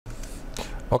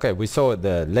Okay, we saw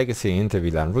the legacy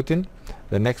Inter-VLAN routing.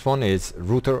 The next one is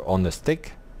router on the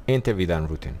stick Inter-VLAN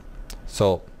routing.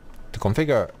 So to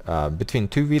configure between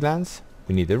two VLANs,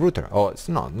 we need a router. Or it's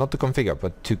not to configure,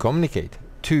 but to communicate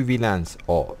two VLANs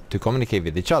or to communicate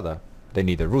with each other, they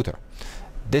need a router.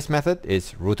 This method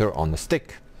is router on the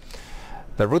stick.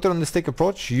 The router on the stick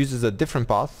approach uses a different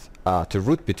path to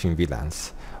route between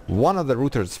VLANs. One of the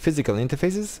router's physical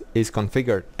interfaces is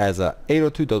configured as a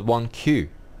 802.1q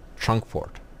trunk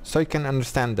port, so you can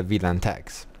understand the VLAN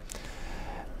tags.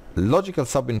 Logical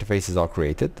sub-interfaces are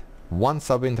created, one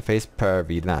sub-interface per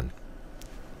VLAN.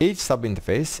 Each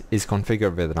sub-interface is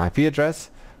configured with an IP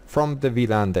address from the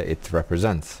VLAN that it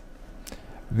represents.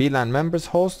 VLAN members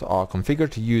hosts are configured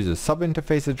to use a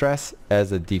sub-interface address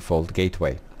as a default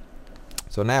gateway.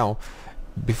 So now,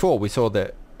 before we saw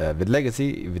that with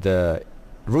legacy, the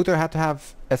router had to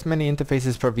have as many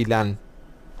interfaces per VLAN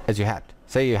as you had.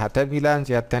 Say you had 10 VLANs,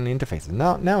 you had 10 interfaces.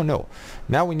 No.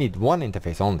 Now we need one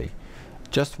interface only.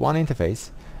 Just one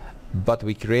interface, but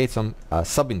we create some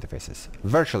sub-interfaces,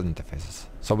 virtual interfaces.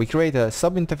 So we create a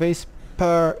sub-interface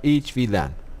per each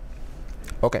VLAN.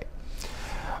 Okay.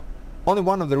 Only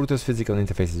one of the router's physical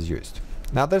interfaces is used.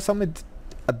 Now there's some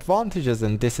advantages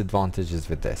and disadvantages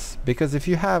with this, because if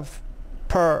you have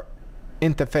per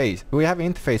interface, we have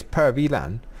an interface per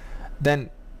VLAN, then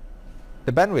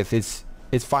the bandwidth is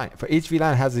fine. For each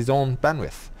VLAN has its own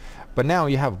bandwidth. But now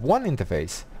you have one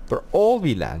interface for all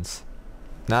VLANs.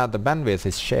 Now the bandwidth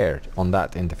is shared on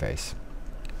that interface.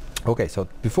 Okay, so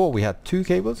before we had two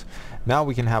cables, now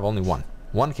we can have only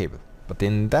one cable. But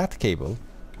in that cable,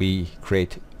 we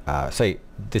create, say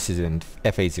this is in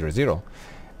FA00,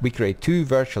 we create two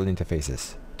virtual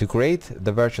interfaces. To create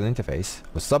the virtual interface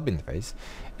or sub-interface,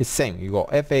 it's same. You go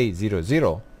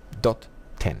FA00.10,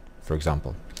 for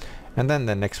example. And then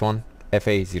the next one,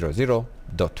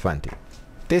 FA00.20.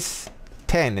 This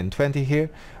 10 and 20 here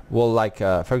will, like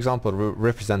for example,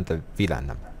 represent the VLAN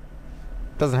number.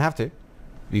 Doesn't have to.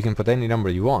 You can put any number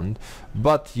you want,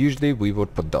 but usually we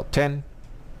would put .10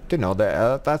 to know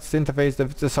that that's the interface,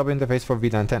 the sub interface for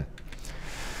VLAN 10.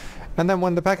 And then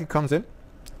when the packet comes in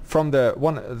from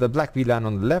the black VLAN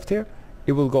on the left here,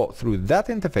 it will go through that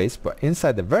interface, but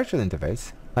inside the virtual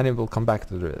interface, and it will come back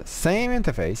to the same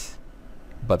interface,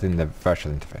 but in the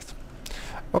virtual interface.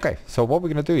 Okay, so what we're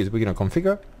going to do is we're going to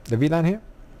configure the VLAN here.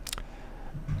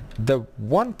 The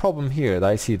one problem here that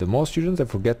I see the most students, they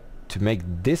forget to make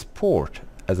this port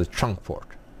as a trunk port.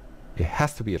 It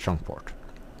has to be a trunk port.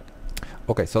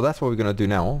 Okay, so that's what we're going to do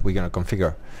now. We're going to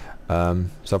configure.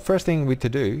 So first thing we to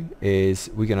do is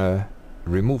we're going to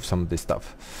remove some of this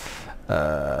stuff.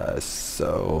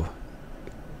 So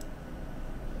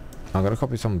I'm going to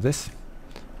copy some of this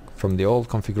from the old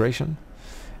configuration.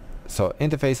 So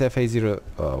interface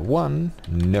FA01,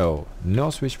 no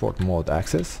switchboard mode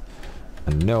access,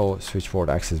 and no switchboard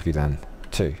access VLAN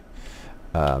 2.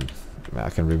 I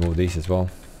can remove these as well.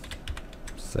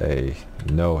 Say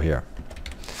no here.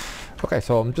 Okay,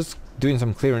 so I'm just doing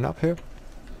some clearing up here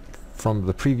from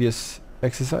the previous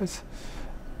exercise.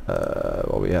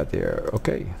 What we had here.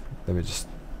 Okay, let me just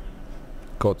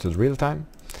go to the real time.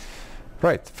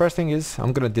 Right, first thing is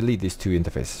I'm gonna delete these two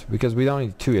interfaces because we don't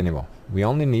need two anymore. We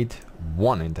only need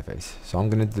one interface. So I'm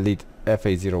gonna delete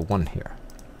FA01 here.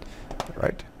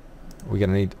 Right, we're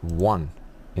gonna need one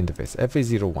interface,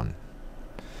 FA01.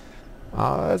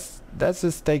 Let's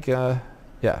just take yeah,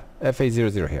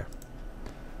 FA00 here.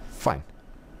 Fine.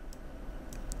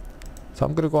 So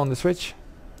I'm gonna go on the switch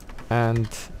and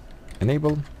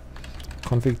enable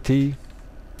config T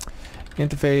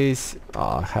interface.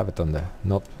 I have it on the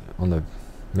not on the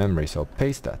memory, so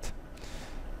paste that.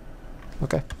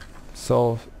 Okay,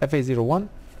 so FA01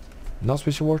 no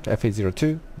switchboard,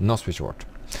 FA02 no switchboard.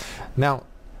 Now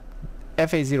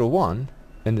FA01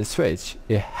 in the switch,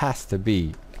 it has to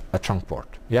be a trunk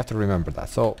port. You have to remember that.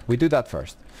 So we do that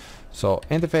first. So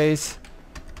interface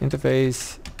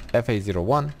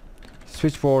FA01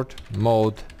 switchboard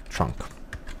mode trunk.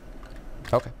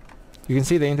 Okay, you can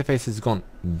see the interface has gone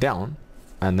down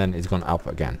and then it's gone up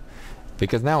again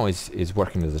because now it's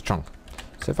working as a trunk.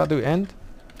 So if I do end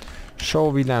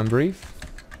show VLAN brief,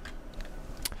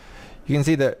 you can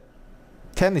see that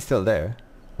 10 is still there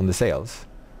on the sales,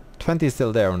 20 is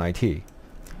still there on IT,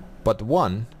 but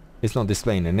 1 is not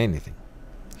displaying in anything.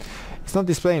 It's not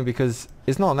displaying because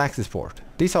it's not an access port.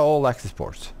 These are all access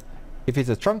ports. If it's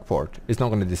a trunk port, it's not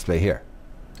going to display here.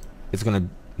 It's going to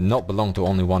not belong to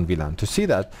only one VLAN. To see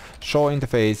that, show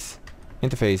interface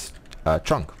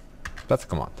trunk. That's the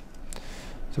command.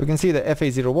 So we can see that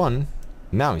FA01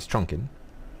 now is trunking,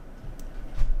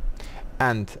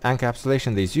 and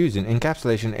encapsulation that is using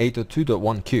encapsulation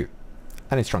 802.1q,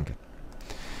 and it's trunking.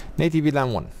 native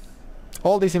VLAN 1.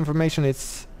 All this information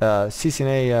is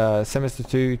CCNA semester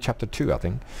 2 chapter 2, I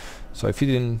think. So if you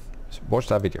didn't watch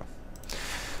that video,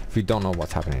 if you don't know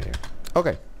what's happening here.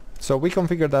 Okay, so we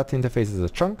configured that interface as a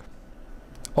chunk.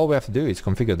 All we have to do is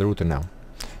configure the router now.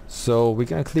 So we're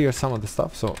gonna clear some of the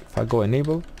stuff. So if I go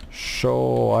enable,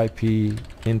 show IP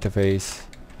interface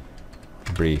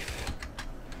brief.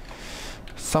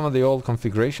 Some of the old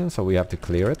configurations, so we have to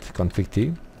clear it, config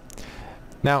T.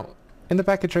 Now, in the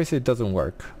packet tracer it doesn't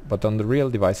work, but on the real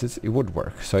devices it would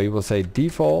work. So it will say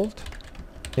default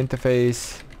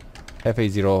interface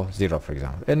FA00, for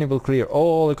example, and it will clear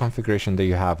all the configuration that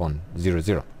you have on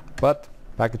 00. But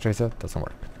packet tracer doesn't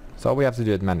work. So we have to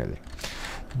do it manually.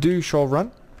 Do show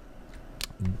run.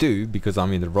 Do, because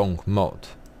I'm in the wrong mode.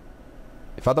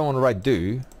 If I don't want to write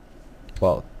do,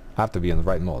 well, I have to be in the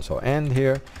right mode. So end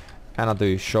here, and I'll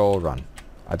do show run.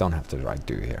 I don't have to write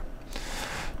do here.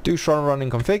 Do show run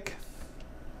in config.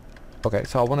 Okay,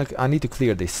 so I need to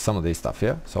clear some of this stuff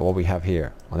here. So what we have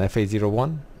here on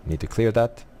FA01, need to clear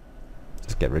that.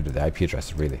 Just get rid of the IP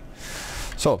address, really.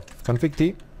 So config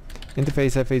T,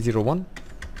 interface FA01,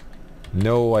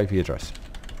 no IP address,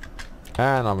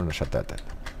 and I'm gonna shut that down.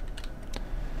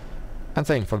 And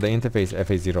same for the interface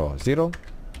FA00,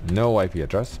 no IP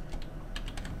address,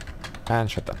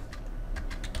 and shut down.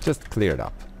 Just clear it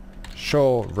up.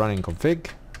 Show running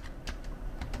config.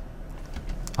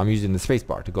 I'm using the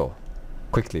spacebar to go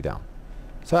quickly down.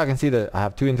 So I can see that I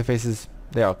have two interfaces.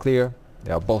 They are clear.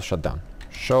 They are both shut down.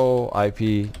 Show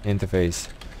IP interface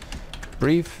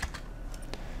brief.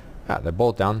 They're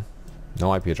both down.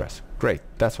 No IP address. Great.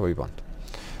 That's what we want.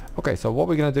 Okay, so what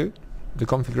we're gonna do, the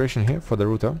configuration here for the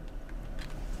router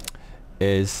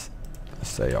is, let's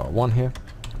say R1 here.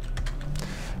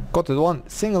 Go to the one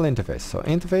single interface. So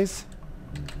interface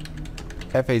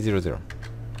FA00.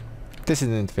 This is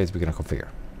the interface we're gonna configure.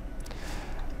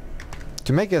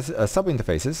 To make a sub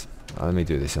interfaces, let me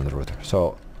do this on the router.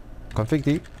 So config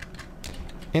T,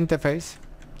 interface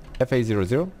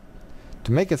FA00.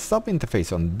 To make a sub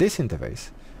interface on this interface,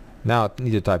 now I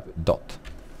need to type dot.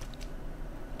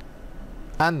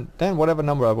 And then whatever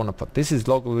number I want to put. This is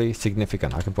locally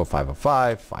significant. I can put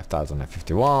 505,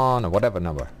 5051, or whatever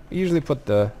number. I usually put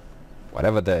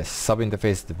whatever the sub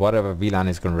interface, whatever VLAN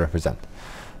is going to represent.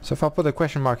 So if I put a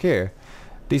question mark here,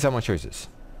 these are my choices.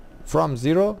 From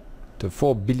 0 to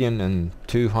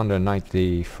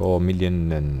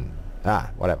 4,294,000,000 and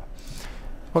whatever.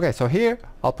 Okay, so here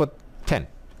I'll put 10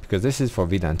 because this is for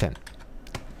VLAN 10.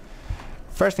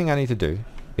 First thing I need to do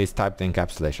is type the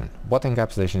encapsulation. What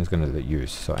encapsulation is going to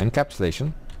use? So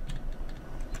encapsulation,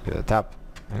 get a tab,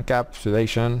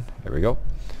 encapsulation, here we go.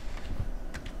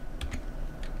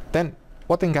 Then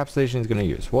what encapsulation is going to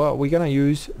use? Well, we're going to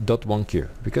use .1q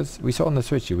because we saw on the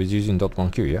switch it was using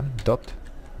 .1q, yeah?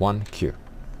 .1q.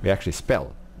 We actually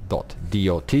spell .dot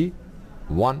 1q.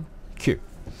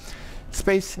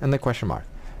 Space and the question mark.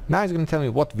 Now it's going to tell me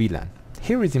what VLAN.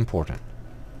 Here is important.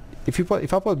 If I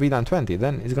put VLAN 20,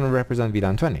 then it's going to represent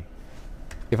VLAN 20.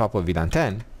 If I put VLAN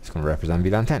 10, it's going to represent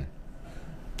VLAN 10.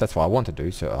 That's what I want to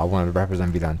do. So I want to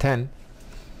represent VLAN 10,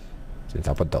 since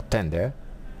I put .10 there.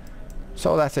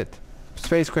 So that's it.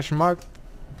 Space question mark.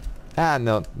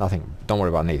 No, nothing. Don't worry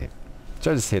about native.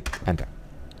 So just hit enter.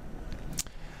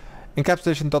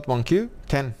 Encapsulation .1q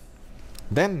 10.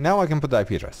 Then now I can put the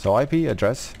IP address. So IP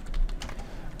address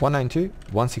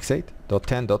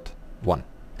 192.168.10.1.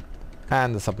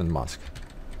 and the subnet mask.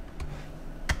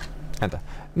 Enter.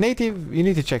 Native, you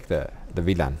need to check the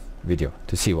VLAN video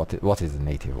to see what is the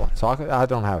native one. So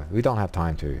we don't have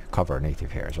time to cover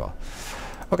native here as well.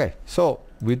 Okay, so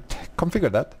we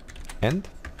configure that and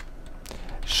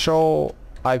show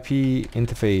IP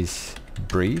interface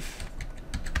brief.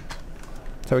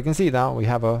 So we can see now we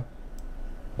have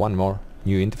one more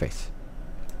new interface,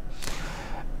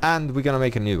 and we're gonna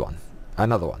make a new one,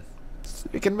 another one.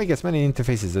 You can make as many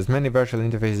interfaces, as many virtual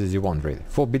interfaces as you want, really.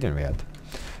 4 billion we had.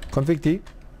 Config T,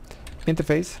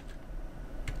 interface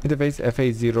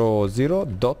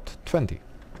FA00.20.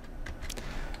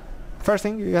 First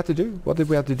thing you have to do, what did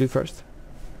we have to do first?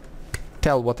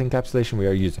 Tell what encapsulation we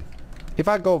are using. If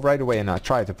I go right away and I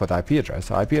try to put IP address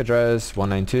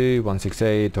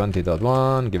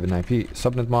 192.168.20.1, give an IP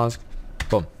subnet mask,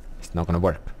 boom, it's not going to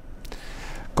work.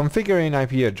 Configuring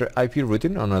IP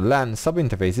routing on a LAN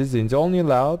subinterfaces is only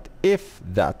allowed if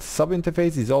that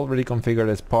subinterface is already configured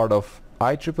as part of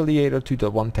IEEE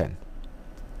 802.110.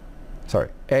 Sorry,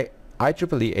 IEEE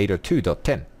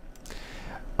 802.10,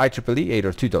 IEEE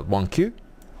 802.1q,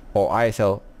 or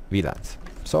ISL VLANs.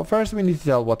 So first we need to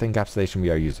tell what encapsulation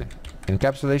we are using.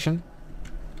 Encapsulation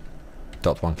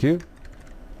 .1q,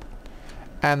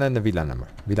 and then the VLAN number,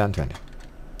 VLAN 20.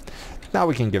 Now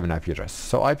we can give an IP address.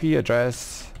 So IP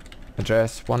address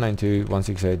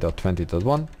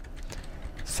 192.168.20.1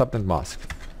 subnet mask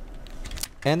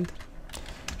and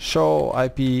show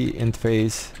IP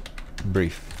interface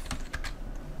brief.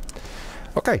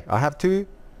 Okay, I have two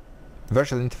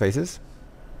virtual interfaces,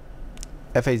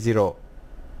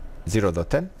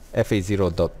 FA0.10,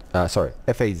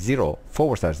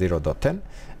 FA0/0.10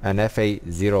 and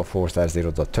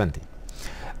FA0/0.20.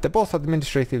 They're both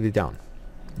administratively down.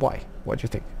 Why? What do you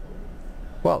think?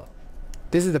 Well,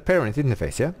 this is the parent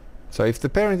interface, yeah? So if the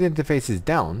parent interface is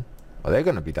down, well, they're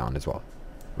going to be down as well,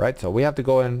 right? So we have to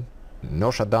go and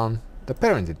shut down the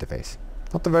parent interface,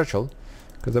 not the virtual,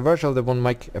 because the virtual, they won't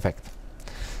make effect,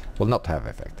 will not have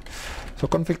effect. So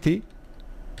config T,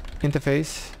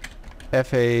 interface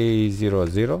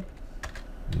FA00,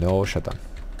 no shutdown.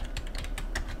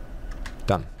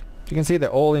 Done. You can see that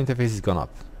all interfaces gone up.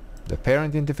 The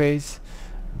parent interface,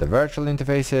 the virtual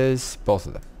interfaces, both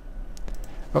of them.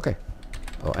 Okay.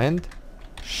 So end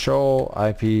show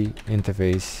IP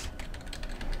interface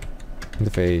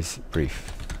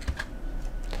brief.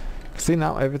 See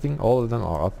now everything, all of them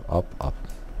are up.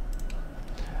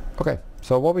 Okay.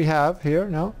 So what we have here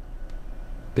now,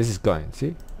 this is going,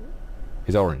 see?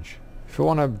 It's orange. If you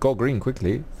want to go green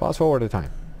quickly, fast forward the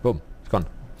time. Boom, it's gone.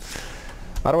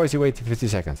 Otherwise you wait 50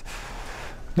 seconds.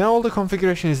 Now all the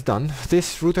configuration is done.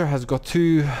 This router has got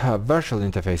two virtual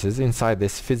interfaces inside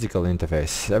this physical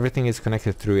interface. Everything is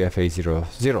connected through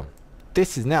FA00.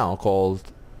 This is now called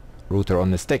router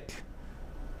on the stick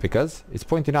because it's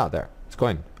pointing out there. It's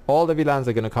going. All the VLANs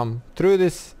are going to come through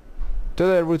this to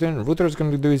the router, and the router is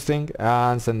going to do its thing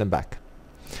and send them back.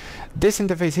 This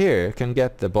interface here can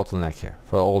get the bottleneck here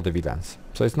for all the VLANs.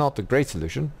 So it's not a great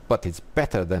solution, but it's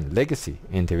better than legacy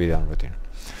Inter-VLAN routing.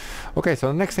 Okay, so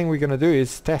the next thing we're going to do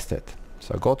is test it.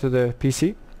 So go to the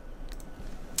PC,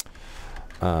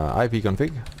 IP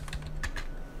config.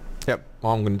 Yep,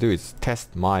 all I'm going to do is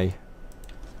test my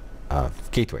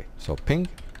gateway. So ping.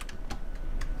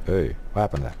 Hey, what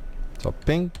happened there? So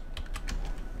ping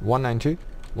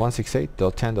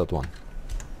 192.168.10.1.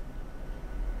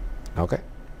 Okay,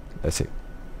 let's see.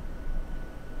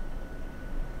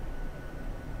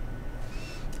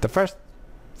 The first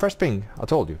ping, I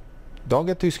told you. Don't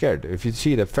get too scared. If you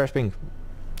see the first ping,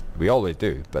 we always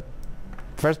do, but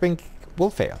first ping will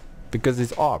fail because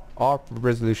it's ARP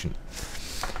resolution.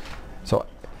 So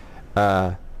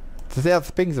the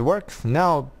other pings works.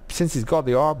 Now since it's got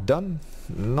the ARP done,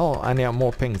 no any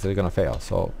more pings that are gonna fail.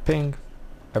 So ping,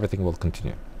 everything will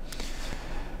continue.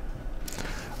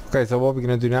 Okay, so what we're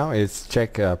gonna do now is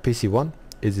check PC1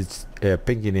 is its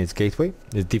pinging its gateway,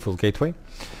 its default gateway.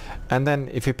 And then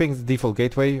if it pings the default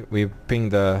gateway, we ping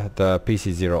the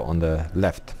PC0 on the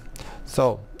left.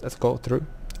 So let's go through.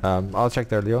 I'll check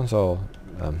the early on. So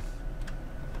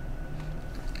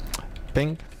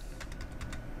ping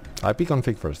IP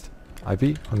config first.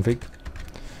 IP config.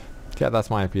 Yeah, that's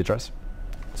my IP address.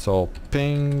 So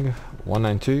ping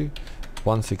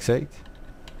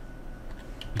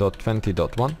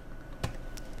 192.168.20.1.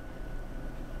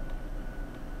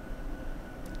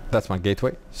 That's my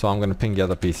gateway, so I'm going to ping the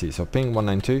other PC. So ping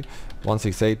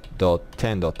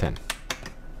 192.168.10.10.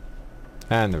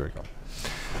 And there we go.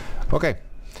 Okay,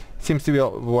 seems to be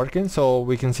working, so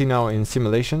we can see now in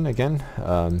simulation again.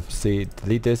 See,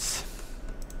 delete this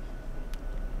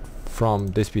from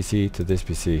this PC to this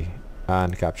PC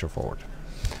and capture forward. You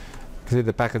can see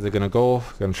the packets are going to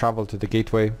travel to the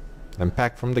gateway, and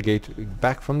back from the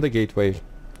gateway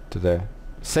to the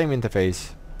same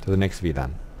interface to the next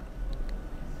VLAN.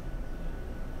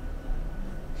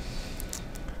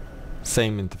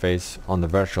 Same interface on the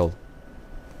virtual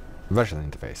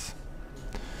interface.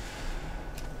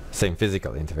 Same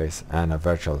physical interface and a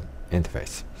virtual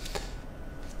interface.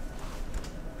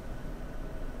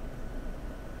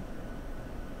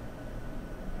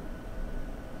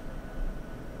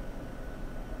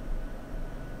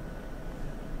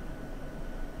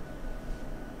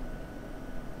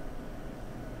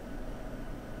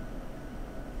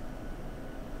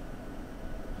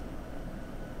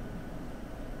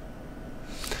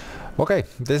 Okay,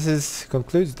 this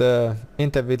concludes the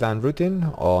Inter-VLAN routing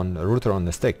on router on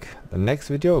the stick. The next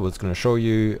video was going to show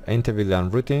you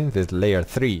Inter-VLAN routing with layer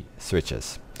 3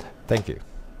 switches. Thank you.